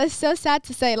that's so sad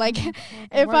to say. Like,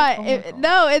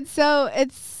 it's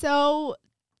so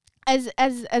as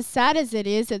sad as it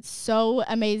is, it's so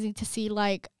amazing to see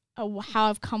like how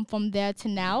I've come from there to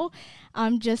now.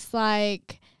 I'm just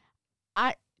like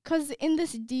because in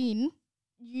this deen,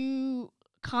 you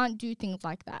can't do things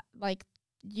like that. Like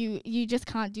you just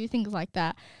can't do things like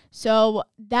that. So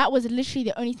that was literally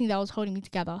the only thing that was holding me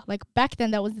together. Like back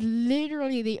then, that was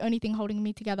literally the only thing holding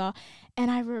me together. And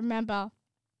I remember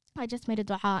I just made a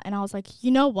dua and I was like,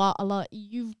 you know what, Allah,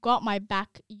 you've got my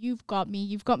back. You've got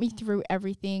me through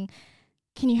everything.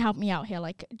 Can you help me out here?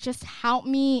 Like, just help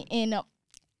me in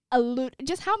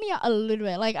just help me out a little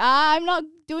bit. Like, I'm not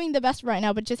doing the best right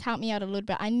now, but just help me out a little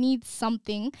bit. I need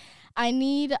something. I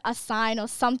need a sign or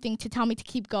something to tell me to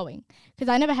keep going. Because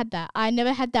I never had that. I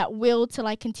never had that will to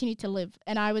like continue to live.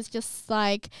 And I was just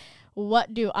like,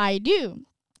 what do I do?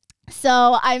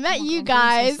 So I met you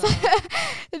guys.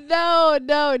 No,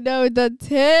 the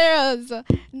tears.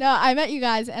 No, I met you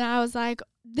guys and I was like,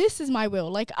 this is my will.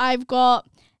 Like, I've got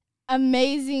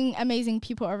amazing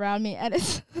people around me and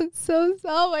it's so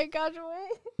oh my gosh,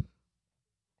 wait.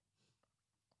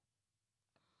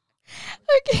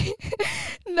 Okay.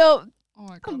 No. Oh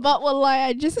my god. But wallahi,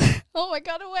 I just oh my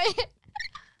god, wait.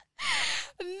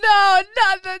 No,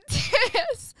 not the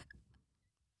tears.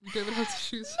 We don't even have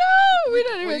tissues. No, we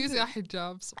don't even. We're using our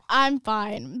hijabs. I'm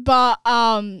fine, but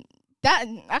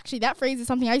that phrase is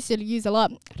something I used to use a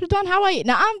lot. Radan, how are you?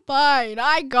 No, I'm fine.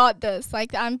 I got this.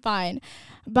 Like, I'm fine.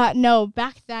 But no,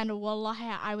 back then, wallahi,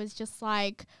 I was just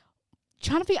like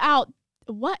trying to figure out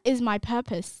what is my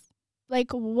purpose.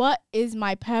 Like, what is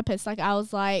my purpose? Like, I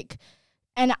was like,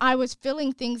 and I was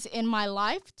feeling things in my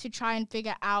life to try and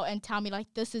figure out and tell me like,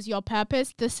 this is your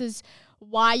purpose. This is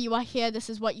why you are here. This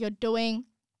is what you're doing.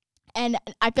 And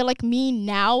I feel like me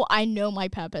now, I know my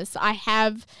purpose. I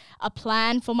have a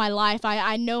plan for my life.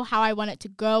 I know how I want it to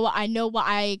go. I know what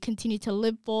I continue to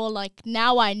live for. Like,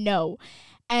 now I know.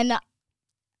 And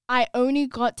I only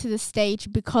got to the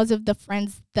stage because of the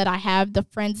friends that I have, the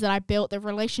friends that I built, the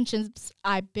relationships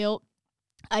I built.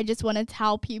 I just want to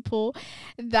tell people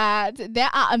that there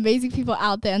are amazing people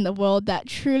out there in the world that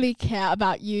truly care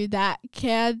about you, that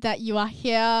care that you are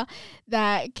here,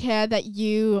 that care that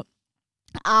you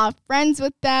are friends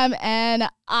with them. And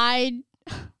I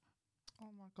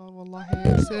oh my god,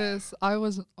 wallahi, sis,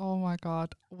 oh my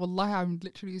god, wallahi, I'm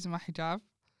literally using my hijab.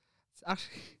 It's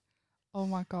actually, oh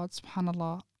my god,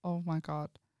 subhanallah, oh my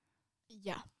god.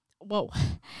 Yeah, whoa.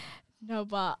 No,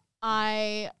 but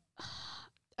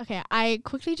okay, I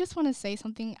quickly just want to say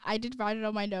something. I did write it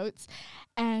on my notes,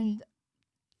 and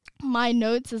my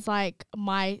notes is like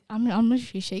I'm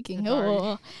literally shaking.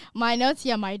 Oh, my notes,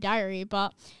 yeah, my diary.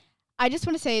 But I just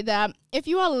want to say that if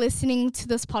you are listening to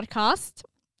this podcast,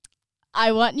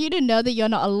 I want you to know that you're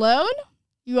not alone.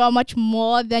 You are much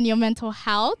more than your mental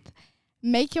health.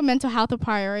 Make your mental health a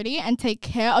priority and take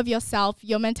care of yourself.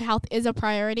 Your mental health is a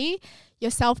priority.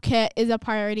 Your self-care is a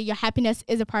priority. Your happiness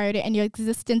is a priority. And your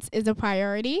existence is a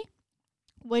priority,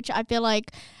 which I feel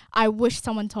like I wish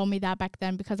someone told me that back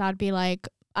then, because I'd be like,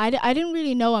 I didn't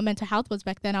really know what mental health was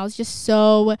back then. I was just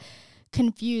so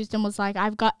confused and was like,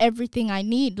 I've got everything I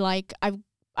need. Like,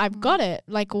 I've got it.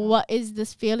 Like, what is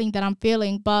this feeling that I'm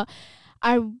feeling? But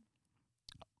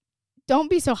don't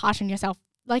be so harsh on yourself.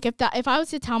 Like, if I was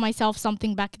to tell myself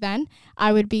something back then,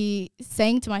 I would be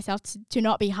saying to myself to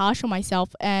not be harsh on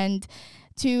myself. And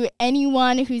to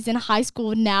anyone who's in high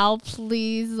school now,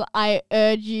 please, I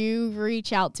urge you,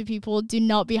 reach out to people. Do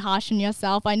not be harsh on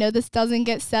yourself. I know this doesn't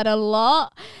get said a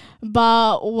lot,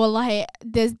 but wallahi,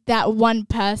 there's that one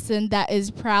person that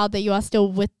is proud that you are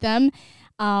still with them.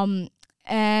 And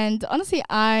honestly,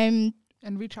 and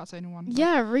reach out to anyone.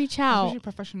 Yeah, reach out. Especially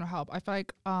professional help. I feel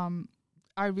like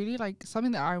I really like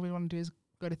something that I really want to do is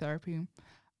go to therapy.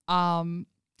 I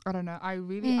don't know.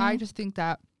 I just think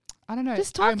that, I don't know.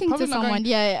 Just talking to someone.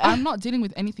 I'm not dealing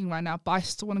with anything right now, but I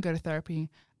still want to go to therapy.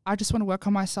 I just want to work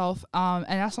on myself. And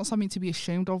that's not something to be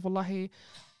ashamed of, wallahi.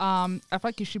 I feel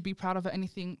like you should be proud of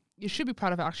it. You should be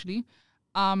proud of it, actually.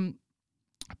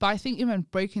 But I think even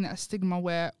breaking that stigma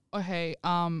where, okay,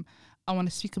 I want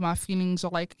to speak about feelings, or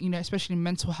like, you know, especially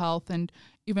mental health, and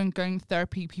even going to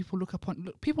therapy, people look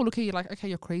at you like, okay,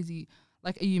 you're crazy.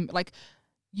 Like, you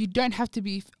don't have to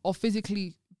be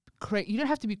physically you don't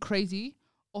have to be crazy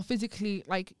or physically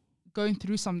like going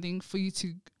through something for you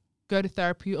to go to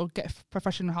therapy or get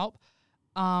professional help.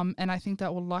 And I think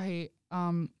that, wallahi,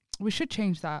 we should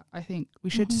change that. I think we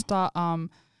should start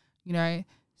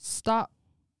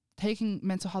taking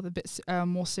mental health a bit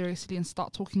more seriously and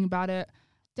start talking about it.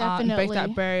 Definitely. Break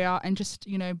that barrier and just,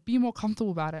 you know, be more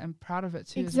comfortable about it and proud of it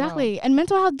too. Exactly. As well. And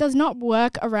mental health does not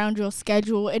work around your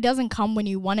schedule. It doesn't come when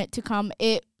you want it to come.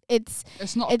 It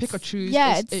it's not pick or choose.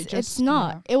 Yeah, it's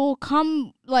not. It will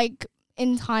come like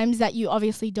in times that you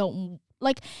obviously don't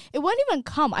like. It won't even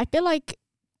come. I feel like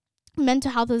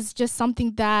mental health is just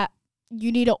something that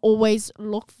you need to always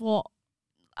look for.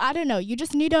 I don't know. You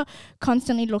just need to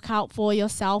constantly look out for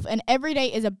yourself. And every day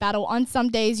is a battle. On some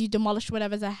days, you demolish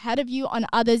whatever's ahead of you. On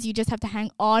others, you just have to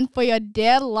hang on for your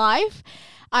dear life.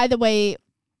 Either way,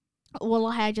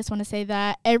 wallahi, I just want to say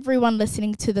that everyone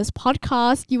listening to this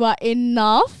podcast, you are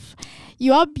enough.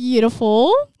 You are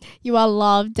beautiful. You are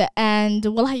loved. And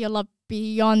wallahi, you're loved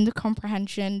beyond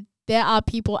comprehension. There are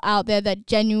people out there that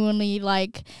genuinely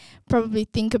like probably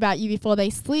think about you before they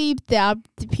sleep. There are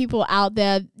people out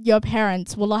there, your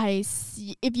parents, wallahi,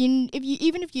 if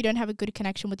you don't have a good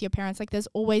connection with your parents, like there's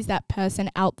always that person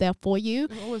out there for you.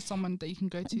 There's always someone that you can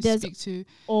go to, there's speak to.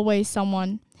 Always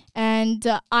someone. And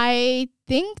I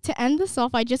think to end this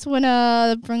off, I just want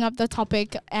to bring up the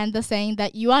topic and the saying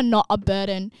that you are not a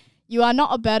burden. You are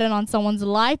not a burden on someone's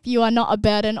life. You are not a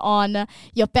burden on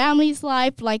your family's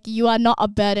life. Like, you are not a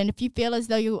burden. If you feel as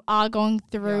though you are going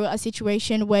through a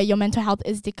situation where your mental health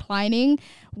is declining,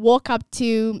 walk up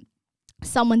to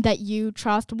someone that you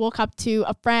trust, walk up to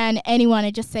a friend, anyone,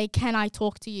 and just say, can I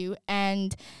talk to you?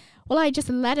 And, well, I just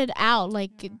let it out.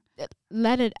 Like,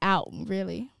 let it out,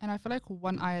 really. And I feel like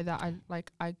one ayah that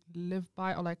I live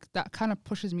by, or like that kind of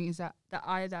pushes me, is that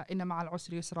ayah that inna ma'al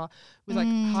usri yusra, with like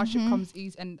hardship comes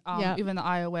ease. And even the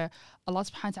ayah where Allah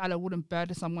subhanahu wa ta'ala wouldn't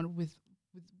burden someone with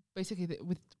basically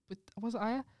with what's the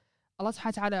ayah? Allah subhanahu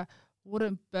wa ta'ala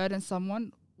wouldn't burden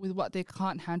someone with what they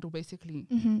can't handle, basically.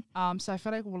 So I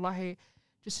feel like, wallahi,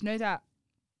 just know that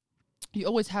you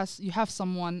always have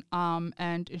someone,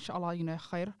 and inshallah, you know,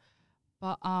 khair.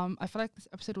 But I feel like this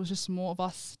episode was just more of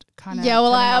us kind of. Yeah,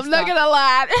 well, I'm not gonna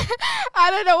lie.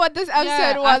 I don't know what this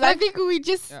episode was. I think we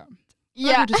just.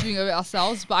 We're just being over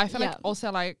ourselves, but I feel like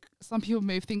also like some people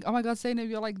may think, oh my god, Zainab,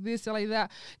 you're like this, you're like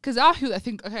that. Because there are people that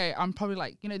think, okay, I'm probably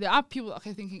like, you know, there are people that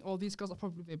are thinking, oh, these girls are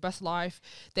probably their best life,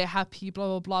 they're happy, blah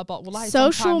blah blah. But wallahi,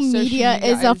 social media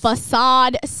is a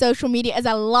facade. Social media is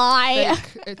a lie.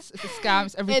 It's a scam.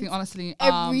 It's everything, honestly.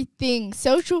 Everything.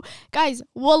 Social, guys.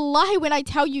 Wallahi, when I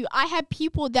tell you, I have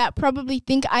people that probably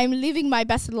think I'm living my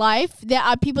best life. There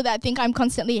are people that think I'm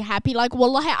constantly happy. Like,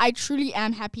 wallahi, I truly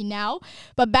am happy now.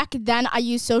 But back then, I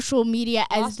used social media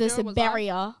as this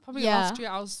barrier. Last year,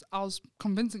 I was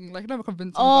convincing, like never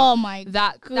convincing. Oh my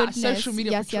that goodness. That social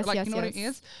media, yes, you know what it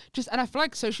is. And I feel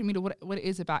like social media, what it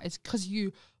is about is because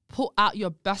you pull out your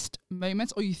best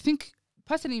moments, or you think,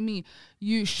 personally,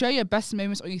 you show your best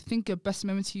moments, or you think your best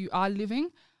moments you are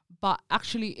living, but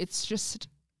actually it's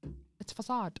a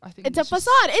facade. I think it's a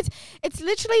facade. It's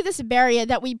literally this barrier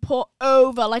that we put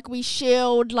over, like we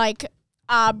shield, like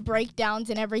our breakdowns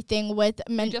and everything with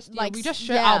we just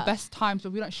show our best times,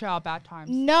 but we don't show our bad times.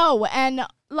 No, and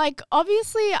like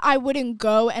obviously I wouldn't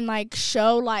go and like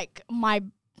show like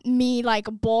me like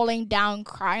bawling down,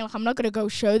 crying. Like I'm not gonna go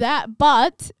show that,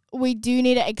 but we do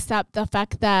need to accept the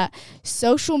fact that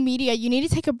social media, you need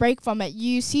to take a break from it.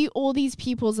 You see all these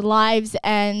people's lives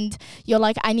and you're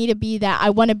like, I need to be that.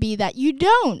 I want to be that. You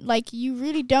don't. Like, you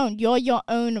really don't. You're your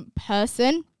own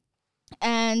person.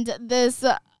 And this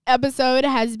episode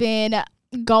has been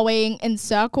going in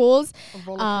circles.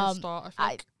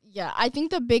 I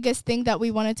think the biggest thing that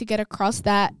we wanted to get across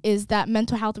that is that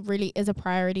mental health really is a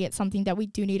priority. It's something that we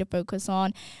do need to focus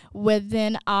on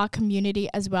within our community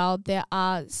as well. There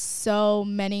are so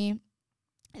many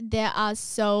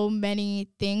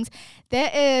things.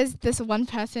 There is this one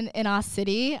person in our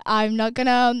city. I'm not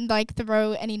gonna like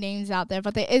throw any names out there,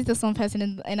 but there is this one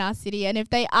person in our city, and if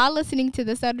they are listening to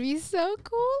this, that'd be so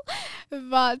cool.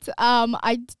 But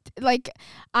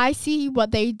I see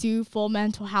what they do for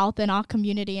mental health in our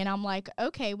community, and I'm like,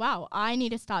 okay, wow, I need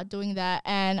to start doing that.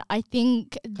 And I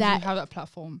think that we have that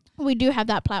platform. We do have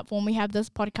that platform. We have this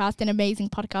podcast, an amazing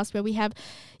podcast where we have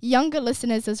younger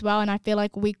listeners as well, and I feel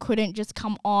like we couldn't just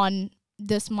come on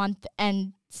this month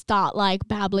and start like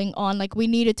babbling on. Like, we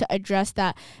needed to address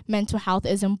that mental health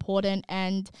is important,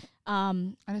 and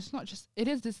it's not just, it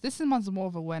is this month's more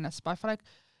of awareness, but I feel like,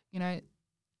 you know,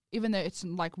 even though it's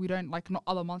like we don't like, not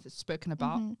other months it's spoken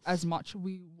about as much,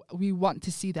 we want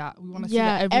to see that. We want to see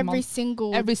that every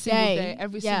single day,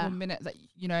 every single minute, that,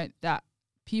 you know, that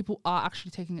people are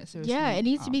actually taking it seriously. Yeah, it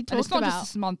needs to be talked about. And it's not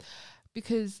just this month,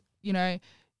 because, you know,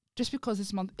 just because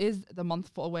this month is the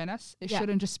month for awareness, it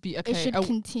shouldn't just be, okay. It should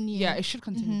continue. Yeah, it should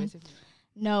continue, basically.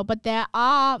 No, but there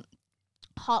are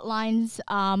hotlines.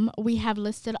 We have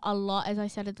listed a lot, as I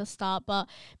said at the start, but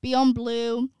Beyond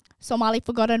Blue, Somali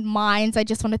Forgotten Minds. I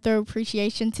just want to throw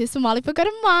appreciation to Somali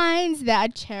Forgotten Minds. They're a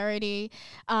charity,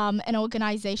 an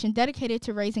organization dedicated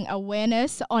to raising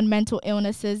awareness on mental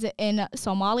illnesses in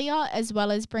Somalia, as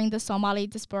well as bring the Somali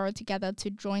diaspora together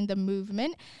to join the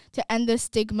movement to end the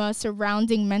stigma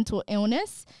surrounding mental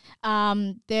illness.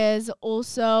 There's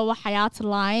also Hayat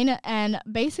Line, and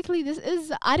basically this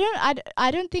is, I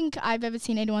don't think I've ever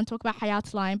seen anyone talk about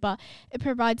Hayat Line, but it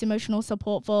provides emotional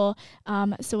support for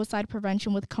suicide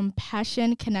prevention with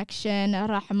compassion, connection,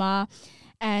 rahma,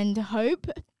 and hope.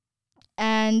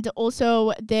 And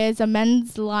also there's a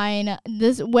men's line.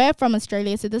 We're from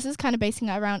Australia, so this is kind of basing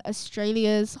around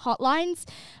Australia's hotlines,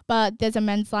 but there's a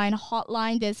men's line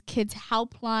hotline, there's kids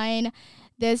helpline.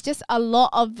 There's just a lot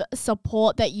of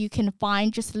support that you can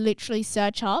find. Just literally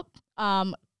search up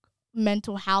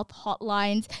mental health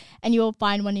hotlines and you will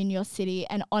find one in your city.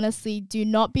 And honestly, do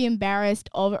not be embarrassed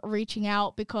of reaching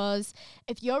out, because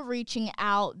if you're reaching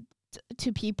out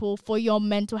to people for your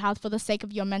mental health, for the sake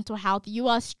of your mental health, you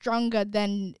are stronger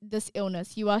than this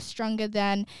illness. You are stronger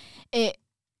than it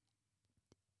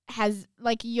has,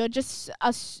 like, you're just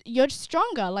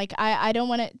stronger. Like, I don't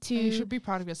want it to... And you should be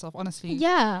proud of yourself, honestly.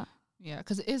 Yeah. Yeah,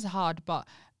 because it is hard, but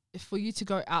for you to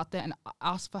go out there and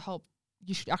ask for help,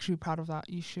 you should actually be proud of that.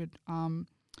 You should. But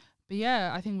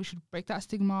yeah, I think we should break that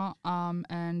stigma.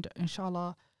 And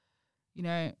inshallah,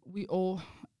 we all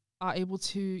are able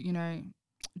to,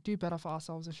 do better for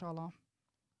ourselves, inshallah.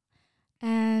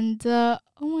 And oh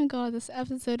my God, this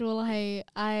episode, wallahi,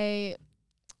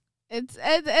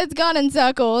 it's gone in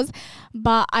circles,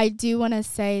 but I do want to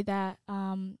say that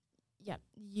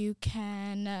you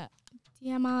can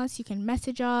DM us, you can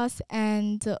message us,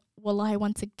 and wallahi,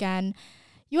 once again,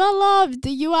 you are loved,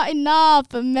 you are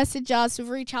enough. Message us,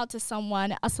 reach out to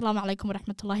someone. Assalamu alaikum wa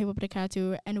rahmatullahi wa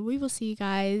barakatuh, and we will see you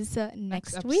guys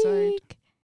next week.